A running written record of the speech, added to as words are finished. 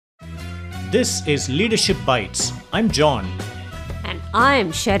This is Leadership Bites. I'm John. And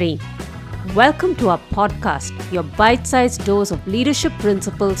I'm Sherry. Welcome to our podcast, your bite-sized dose of leadership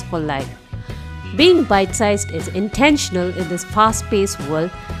principles for life. Being bite-sized is intentional in this fast-paced world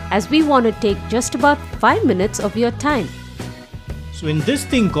as we want to take just about 5 minutes of your time. So in this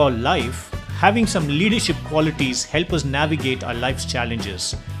thing called life, having some leadership qualities help us navigate our life's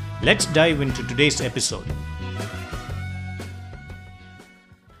challenges. Let's dive into today's episode.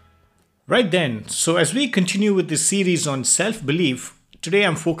 Right then, so as we continue with this series on self-belief, today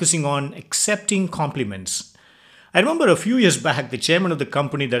I'm focusing on accepting compliments. I remember a few years back, the chairman of the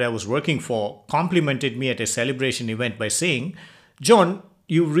company that I was working for complimented me at a celebration event by saying, "John,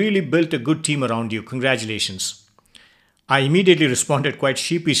 you really built a good team around you. Congratulations." I immediately responded quite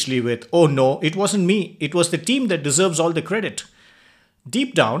sheepishly with, "Oh no, it wasn't me. It was the team that deserves all the credit."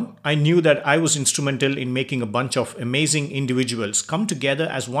 Deep down, I knew that I was instrumental in making a bunch of amazing individuals come together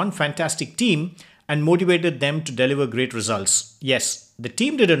as one fantastic team and motivated them to deliver great results. Yes, the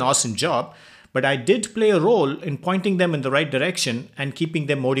team did an awesome job, but I did play a role in pointing them in the right direction and keeping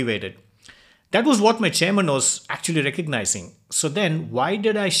them motivated. That was what my chairman was actually recognizing. So then, why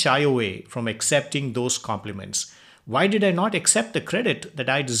did I shy away from accepting those compliments? Why did I not accept the credit that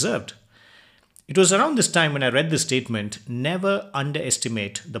I deserved? It was around this time when I read this statement, "Never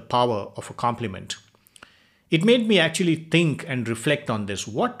underestimate the power of a compliment." It made me actually think and reflect on this.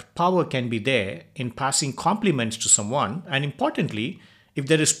 What power can be there in passing compliments to someone? And importantly, if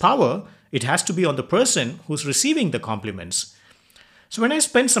there is power, it has to be on the person who's receiving the compliments. So when I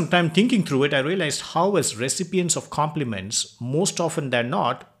spent some time thinking through it, I realized how as recipients of compliments, most often than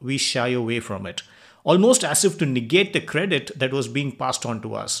not, we shy away from it, almost as if to negate the credit that was being passed on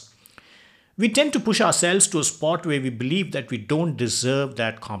to us. We tend to push ourselves to a spot where we believe that we don't deserve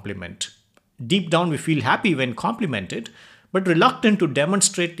that compliment. Deep down, we feel happy when complimented, but reluctant to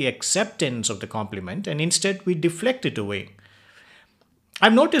demonstrate the acceptance of the compliment, and instead we deflect it away.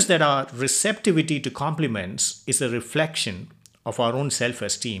 I've noticed that our receptivity to compliments is a reflection of our own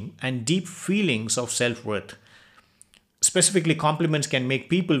self-esteem and deep feelings of self-worth. Specifically, compliments can make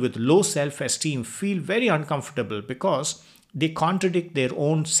people with low self-esteem feel very uncomfortable because they contradict their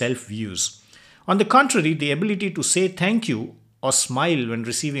own self-views. On the contrary, the ability to say thank you or smile when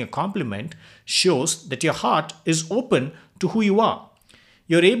receiving a compliment shows that your heart is open to who you are.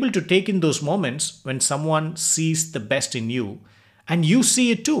 You're able to take in those moments when someone sees the best in you and you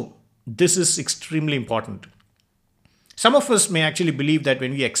see it too. This is extremely important. Some of us may actually believe that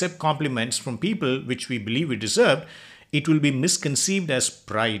when we accept compliments from people which we believe we deserve, it will be misconceived as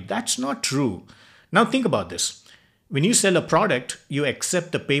pride. That's not true. Now think about this. When you sell a product, you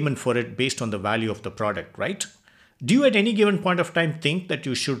accept the payment for it based on the value of the product, right? Do you at any given point of time think that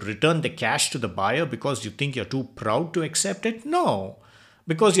you should return the cash to the buyer because you think you're too proud to accept it? No,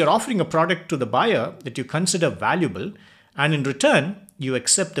 because you're offering a product to the buyer that you consider valuable, and in return, you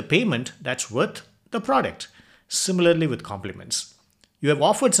accept the payment that's worth the product. Similarly with compliments. You have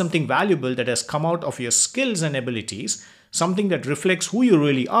offered something valuable that has come out of your skills and abilities, something that reflects who you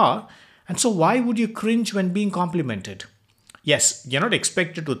really are. And so why would you cringe when being complimented? Yes, you're not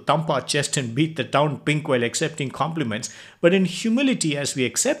expected to thump our chest and beat the town pink while accepting compliments, but in humility as we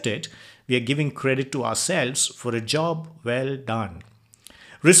accept it, we are giving credit to ourselves for a job well done.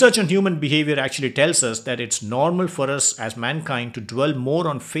 Research on human behavior actually tells us that it's normal for us as mankind to dwell more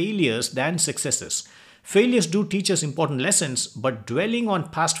on failures than successes. Failures do teach us important lessons, but dwelling on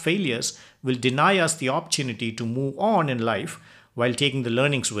past failures will deny us the opportunity to move on in life while taking the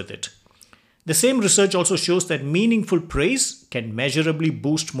learnings with it. The same research also shows that meaningful praise can measurably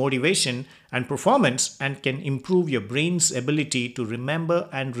boost motivation and performance and can improve your brain's ability to remember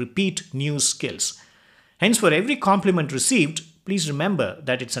and repeat new skills. Hence, for every compliment received, please remember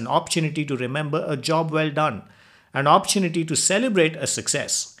that it's an opportunity to remember a job well done, an opportunity to celebrate a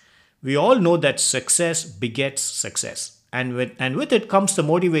success. We all know that success begets success, and with it comes the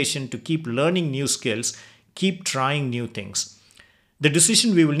motivation to keep learning new skills, keep trying new things. The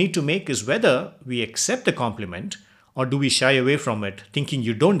decision we will need to make is whether we accept the compliment or do we shy away from it, thinking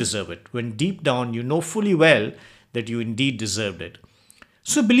you don't deserve it, when deep down you know fully well that you indeed deserved it.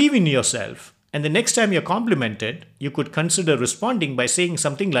 So believe in yourself, and the next time you're complimented, you could consider responding by saying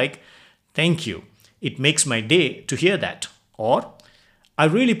something like, "Thank you. It makes my day to hear that." Or, "I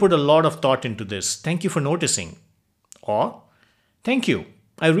really put a lot of thought into this. Thank you for noticing." Or, "Thank you.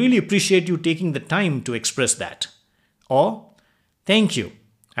 I really appreciate you taking the time to express that." Or, "Thank you.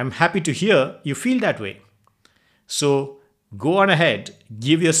 I'm happy to hear you feel that way." So go on ahead,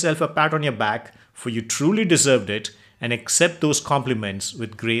 give yourself a pat on your back, for you truly deserved it, and accept those compliments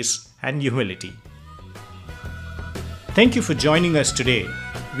with grace and humility. Thank you for joining us today.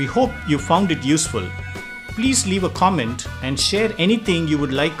 We hope you found it useful. Please leave a comment and share anything you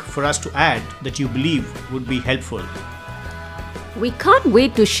would like for us to add that you believe would be helpful. We can't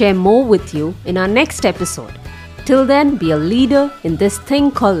wait to share more with you in our next episode. Till then, be a leader in this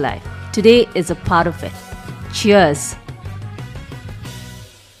thing called life. Today is a part of it. Cheers.